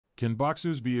Can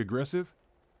boxers be aggressive?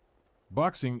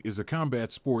 Boxing is a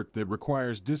combat sport that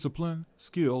requires discipline,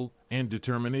 skill, and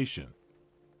determination.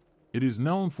 It is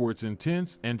known for its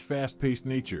intense and fast-paced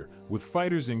nature, with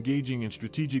fighters engaging in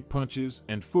strategic punches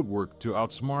and footwork to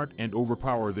outsmart and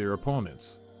overpower their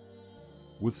opponents.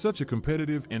 With such a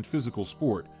competitive and physical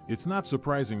sport, it's not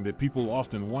surprising that people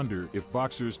often wonder if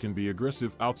boxers can be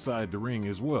aggressive outside the ring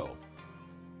as well.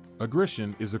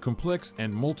 Aggression is a complex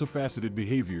and multifaceted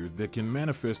behavior that can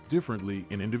manifest differently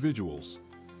in individuals.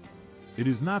 It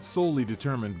is not solely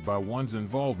determined by one's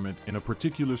involvement in a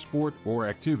particular sport or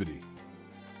activity.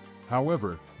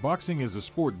 However, boxing as a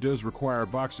sport does require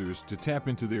boxers to tap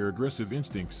into their aggressive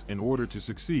instincts in order to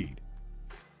succeed.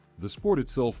 The sport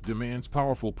itself demands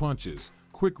powerful punches,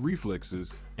 quick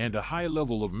reflexes, and a high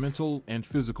level of mental and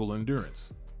physical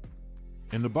endurance.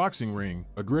 In the boxing ring,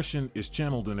 aggression is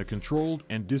channeled in a controlled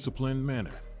and disciplined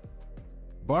manner.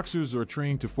 Boxers are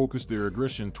trained to focus their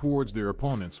aggression towards their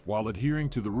opponents while adhering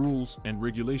to the rules and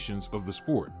regulations of the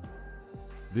sport.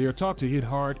 They are taught to hit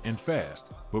hard and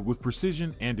fast, but with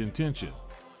precision and intention.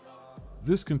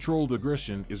 This controlled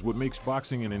aggression is what makes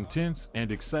boxing an intense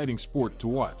and exciting sport to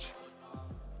watch.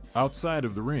 Outside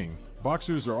of the ring,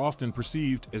 boxers are often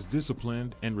perceived as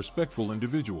disciplined and respectful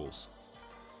individuals.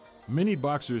 Many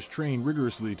boxers train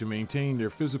rigorously to maintain their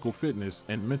physical fitness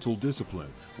and mental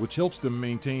discipline, which helps them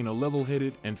maintain a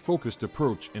level-headed and focused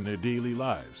approach in their daily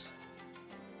lives.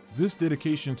 This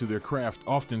dedication to their craft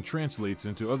often translates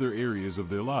into other areas of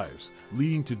their lives,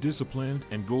 leading to disciplined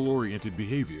and goal-oriented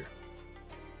behavior.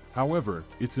 However,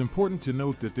 it's important to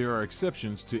note that there are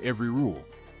exceptions to every rule.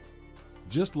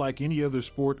 Just like any other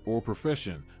sport or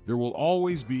profession, there will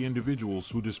always be individuals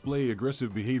who display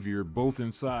aggressive behavior both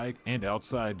inside and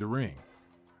outside the ring.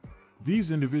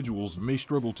 These individuals may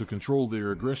struggle to control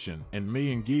their aggression and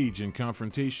may engage in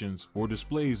confrontations or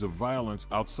displays of violence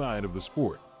outside of the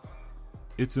sport.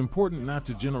 It's important not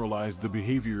to generalize the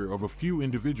behavior of a few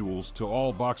individuals to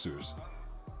all boxers.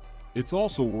 It's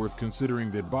also worth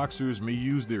considering that boxers may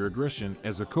use their aggression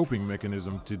as a coping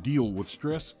mechanism to deal with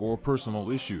stress or personal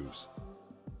issues.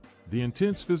 The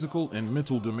intense physical and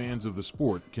mental demands of the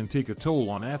sport can take a toll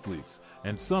on athletes,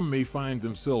 and some may find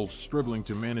themselves struggling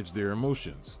to manage their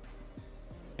emotions.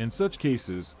 In such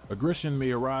cases, aggression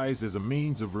may arise as a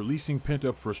means of releasing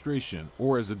pent-up frustration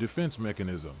or as a defense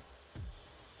mechanism.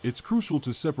 It's crucial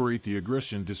to separate the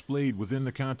aggression displayed within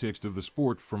the context of the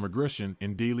sport from aggression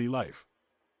in daily life.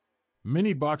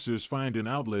 Many boxers find an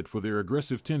outlet for their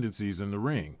aggressive tendencies in the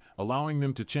ring, allowing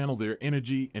them to channel their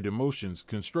energy and emotions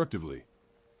constructively.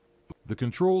 The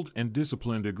controlled and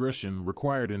disciplined aggression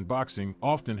required in boxing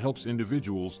often helps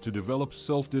individuals to develop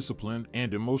self-discipline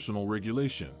and emotional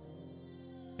regulation.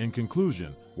 In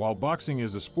conclusion, while boxing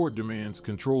as a sport demands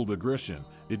controlled aggression,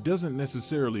 it doesn't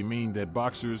necessarily mean that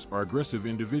boxers are aggressive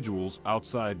individuals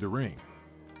outside the ring.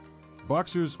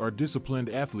 Boxers are disciplined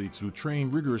athletes who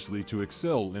train rigorously to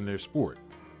excel in their sport.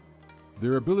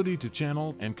 Their ability to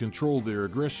channel and control their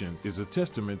aggression is a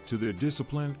testament to their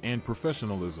discipline and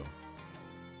professionalism.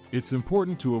 It's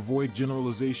important to avoid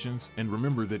generalizations and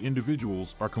remember that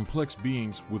individuals are complex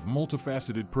beings with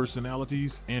multifaceted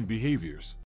personalities and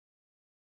behaviors.